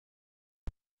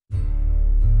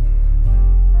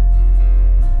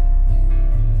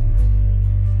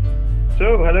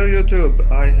So, hello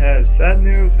YouTube, I have sad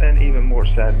news and even more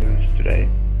sad news today.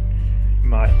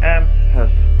 My amp has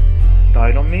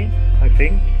died on me, I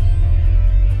think.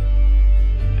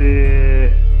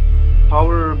 The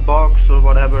power box or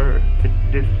whatever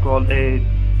this is called, I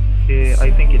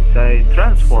think it's a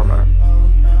transformer.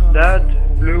 That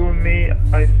blew me,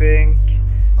 I think.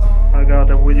 I got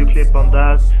a video clip on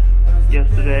that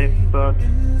yesterday, but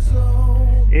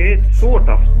it's sort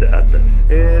of dead.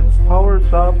 It powers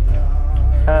up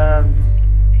and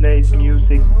plays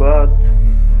music, but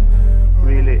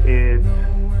really it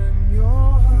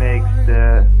makes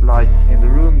the lights in the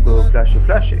room go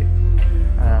flashy,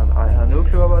 and I have no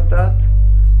clue about that.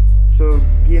 So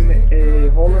give me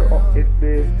a holler if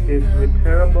this is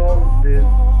repairable. This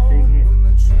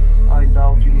thing, I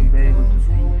doubt you will be able to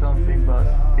see something, but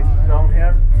it's down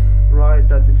here, right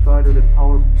at the side of the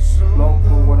power block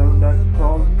or whatever that's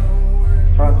called.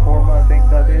 Transformer, I think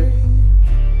that is.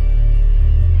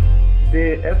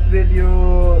 The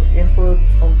S-video input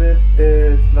on this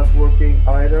is not working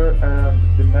either, and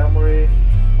the memory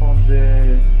on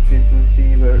this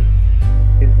receiver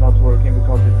is not working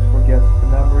because it forgets the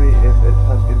memory if it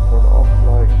has been turned off.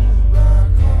 Like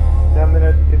 10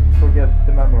 minutes it forgets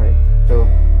the memory. So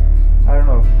I don't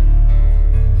know.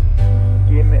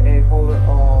 Give me a holder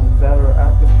on better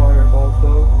amplifiers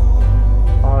also.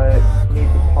 I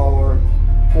need to power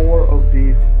 4 of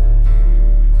these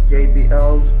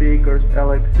JBL speakers,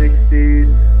 LX60s.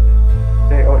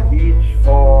 They are each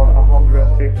on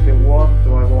 150 watts,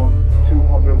 so I want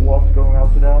 200 watts going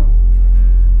out to them.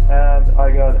 And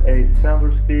I got a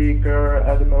Fender speaker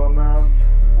at the moment.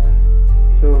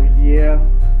 So yeah,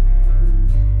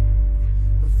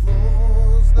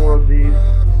 4 of these.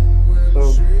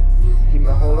 So give me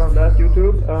a hold on that,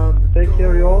 YouTube, and take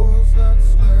care, y'all.